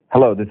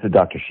Hello, this is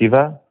Dr.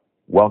 Shiva.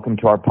 Welcome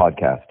to our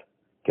podcast,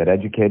 Get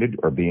Educated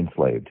or Be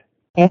Enslaved.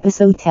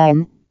 Episode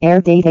 10, air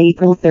date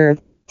April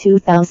 3rd,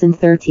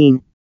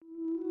 2013.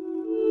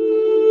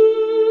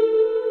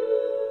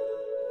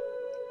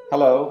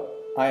 Hello,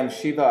 I am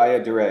Shiva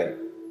Ayyadurai.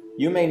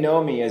 You may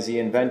know me as the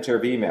inventor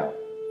of email.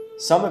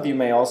 Some of you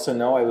may also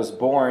know I was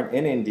born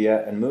in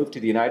India and moved to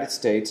the United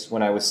States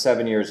when I was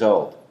 7 years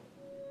old.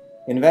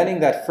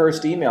 Inventing that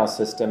first email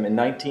system in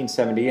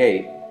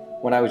 1978,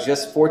 when I was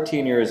just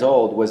 14 years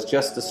old, was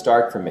just the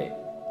start for me.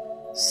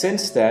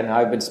 Since then,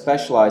 I've been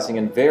specializing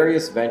in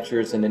various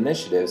ventures and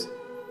initiatives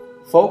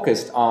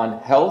focused on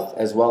health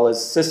as well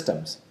as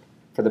systems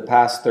for the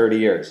past 30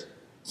 years.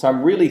 So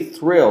I'm really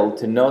thrilled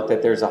to note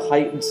that there's a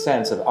heightened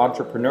sense of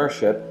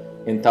entrepreneurship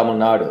in Tamil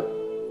Nadu.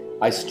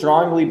 I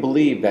strongly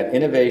believe that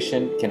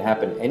innovation can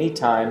happen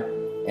anytime,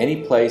 any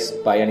place,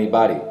 by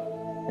anybody.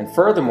 And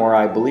furthermore,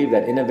 I believe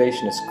that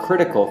innovation is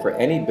critical for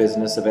any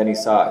business of any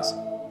size.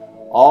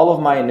 All of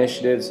my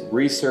initiatives,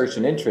 research,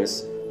 and interests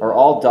are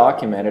all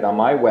documented on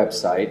my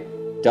website,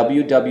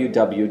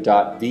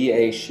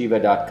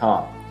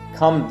 www.vashiva.com.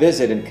 Come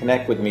visit and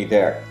connect with me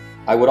there.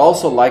 I would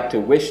also like to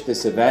wish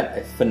this event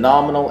a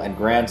phenomenal and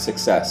grand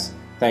success.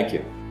 Thank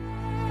you.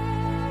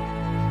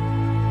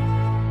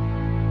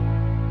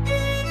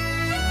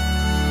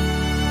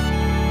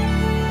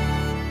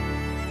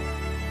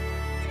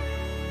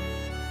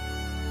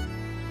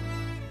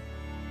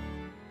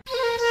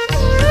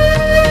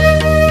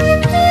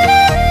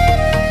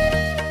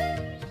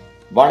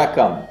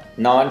 வணக்கம்,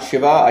 நான்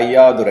Siva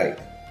Ayyadurai.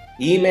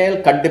 Email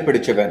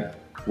கண்டுபிடிச்சவன்.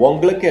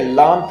 உங்களுக்கு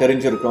எல்லாம்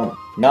தெரிஞ்சிருக்கும்.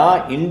 நான்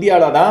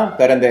இந்தியால தான்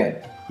பிறந்தேன்.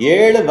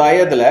 7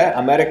 வயதுல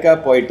அமெரிக்கா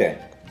போயிட்டேன்.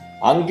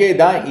 அங்கே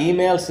தான்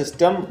இமெயில்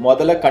சிஸ்டம்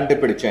முதல்ல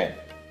கண்டுபிடிச்சேன்.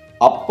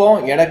 அப்போ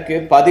எனக்கு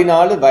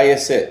 14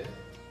 வயசு.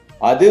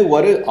 அது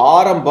ஒரு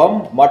ஆரம்பம்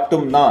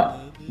மட்டும்தான்.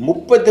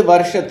 30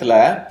 வருஷத்துல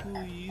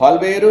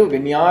பல்வேறு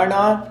விஞ்ஞான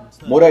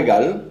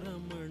முறைகள்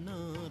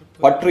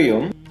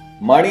பற்றியும்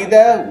மனித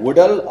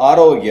உடல்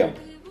ஆரோக்கியம்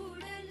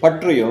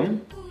பற்றியும்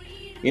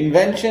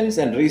இன்வென்ஷன்ஸ்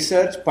அண்ட்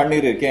ரிசர்ச்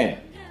பண்ணியிருக்கேன்.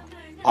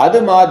 அது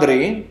மாதிரி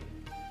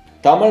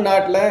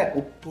தமிழ்நாட்டில்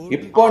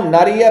இப்போ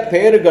நிறைய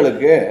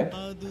பேர்களுக்கு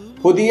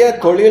புதிய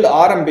தொழில்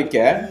ஆரம்பிக்க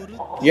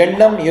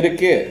எண்ணம்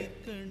இருக்கு.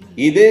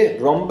 இது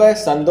ரொம்ப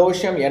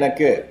சந்தோஷம்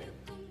எனக்கு.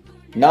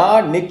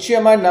 நான்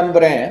நிச்சயமா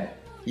நம்புறேன்,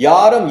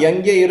 யாரும்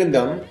எங்கே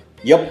இருந்தும்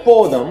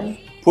எப்போதும்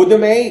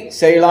புதுமை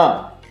செய்யலாம்.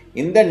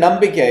 இந்த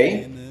நம்பிக்கை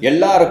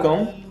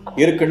எல்லாருக்கும்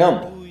இருக்கணும்.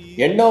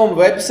 என்னும்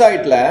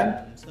வெப்சைட்ல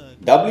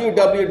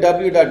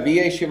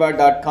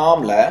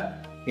www.vashiva.comல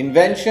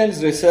இன்வென்ஷன்ஸ்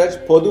ரிசர்ச்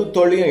பொது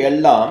தொழில்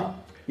எல்லாம்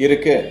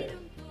இருக்கு.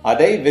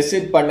 அதை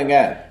விசிட் பண்ணுங்க.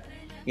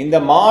 இந்த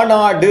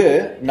மாநாடு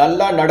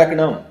நல்லா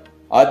நடக்கணும்.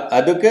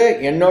 அதுக்கு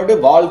என்னோட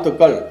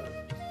வாழ்த்துக்கள்.